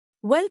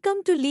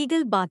Welcome to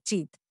Legal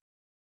Baatchit.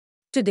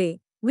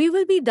 Today, we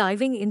will be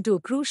diving into a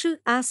crucial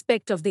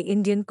aspect of the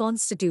Indian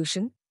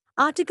Constitution,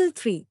 Article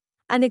 3,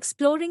 and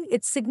exploring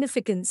its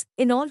significance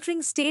in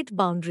altering state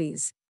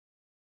boundaries.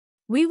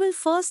 We will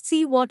first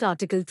see what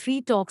Article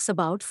 3 talks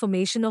about: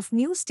 formation of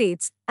new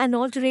states and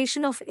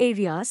alteration of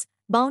areas,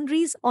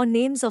 boundaries or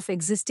names of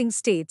existing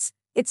states.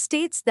 It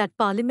states that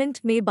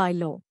Parliament may by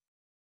law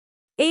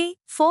a.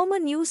 Form a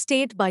new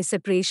state by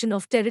separation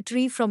of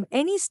territory from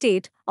any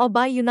state, or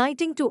by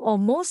uniting two or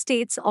more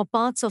states or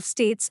parts of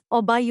states,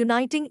 or by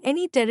uniting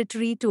any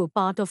territory to a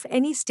part of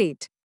any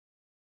state.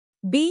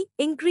 B.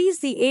 Increase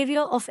the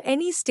area of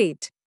any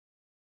state.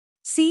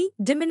 C.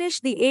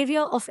 Diminish the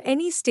area of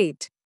any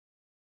state.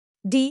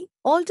 D.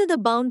 Alter the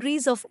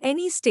boundaries of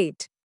any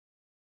state.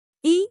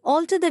 E.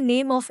 Alter the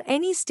name of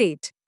any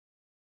state.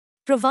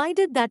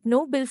 Provided that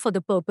no bill for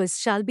the purpose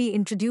shall be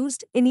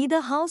introduced in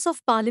either House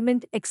of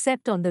Parliament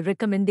except on the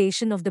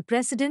recommendation of the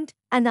President,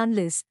 and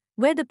unless,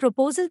 where the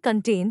proposal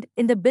contained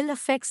in the bill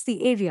affects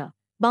the area,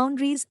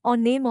 boundaries, or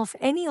name of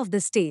any of the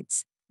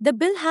states, the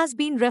bill has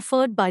been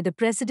referred by the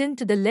President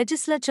to the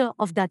legislature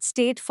of that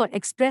state for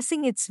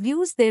expressing its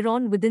views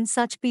thereon within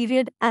such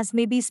period as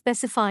may be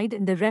specified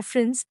in the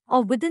reference,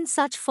 or within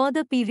such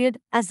further period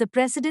as the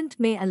President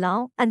may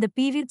allow and the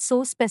period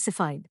so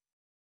specified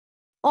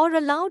or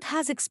allowed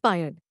has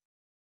expired.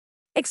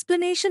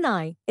 Explanation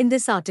I. In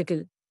this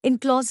article, in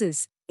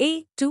clauses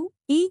A to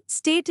E,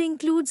 state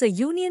includes a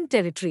union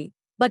territory,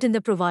 but in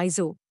the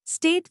proviso,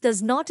 state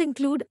does not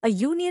include a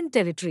union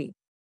territory.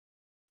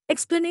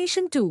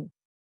 Explanation 2.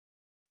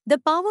 The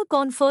power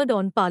conferred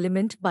on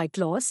Parliament by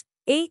clause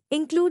A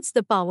includes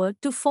the power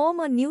to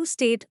form a new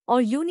state or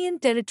union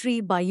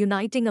territory by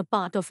uniting a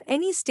part of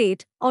any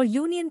state or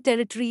union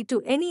territory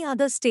to any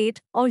other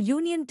state or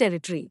union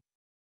territory.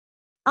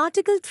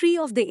 Article 3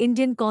 of the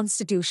Indian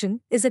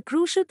Constitution is a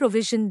crucial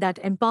provision that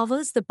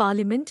empowers the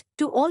Parliament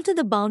to alter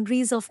the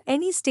boundaries of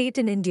any state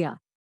in India.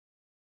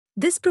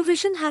 This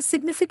provision has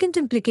significant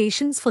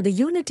implications for the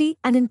unity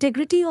and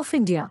integrity of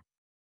India.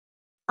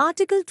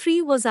 Article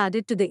 3 was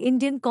added to the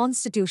Indian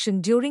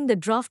Constitution during the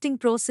drafting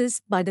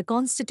process by the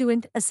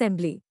Constituent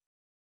Assembly.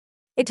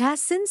 It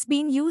has since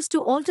been used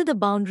to alter the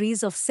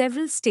boundaries of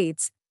several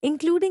states,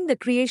 including the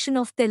creation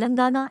of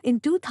Telangana in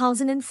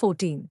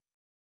 2014.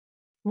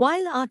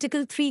 While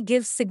Article 3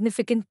 gives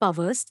significant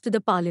powers to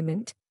the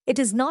Parliament, it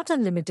is not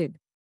unlimited.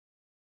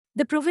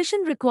 The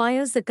provision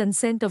requires the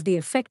consent of the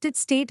affected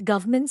state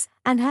governments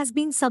and has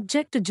been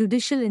subject to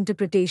judicial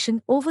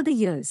interpretation over the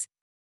years.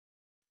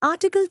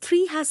 Article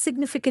 3 has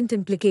significant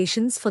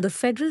implications for the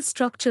federal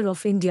structure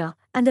of India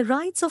and the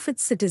rights of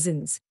its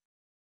citizens.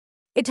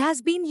 It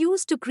has been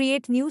used to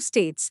create new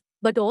states,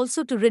 but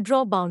also to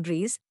redraw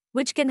boundaries,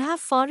 which can have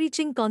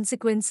far-reaching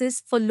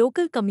consequences for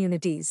local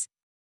communities.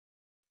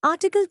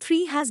 Article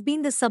 3 has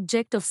been the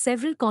subject of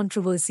several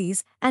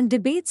controversies and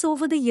debates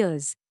over the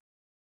years.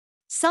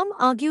 Some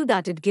argue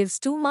that it gives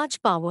too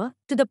much power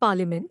to the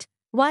Parliament,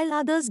 while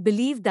others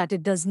believe that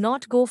it does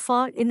not go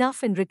far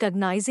enough in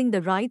recognizing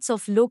the rights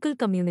of local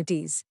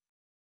communities.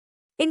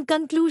 In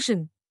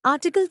conclusion,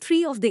 Article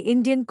 3 of the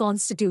Indian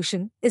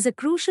Constitution is a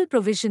crucial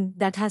provision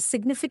that has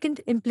significant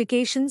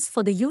implications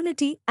for the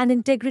unity and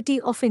integrity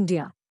of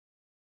India.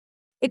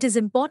 It is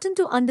important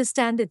to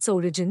understand its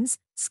origins,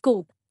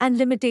 scope, and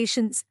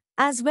limitations,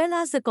 as well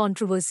as the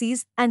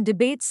controversies and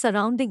debates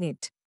surrounding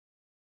it.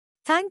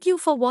 Thank you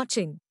for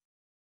watching.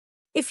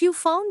 If you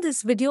found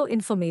this video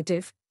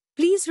informative,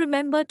 please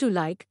remember to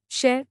like,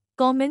 share,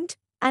 comment,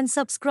 and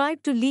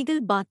subscribe to Legal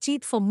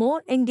Baatchit for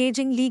more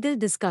engaging legal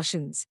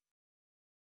discussions.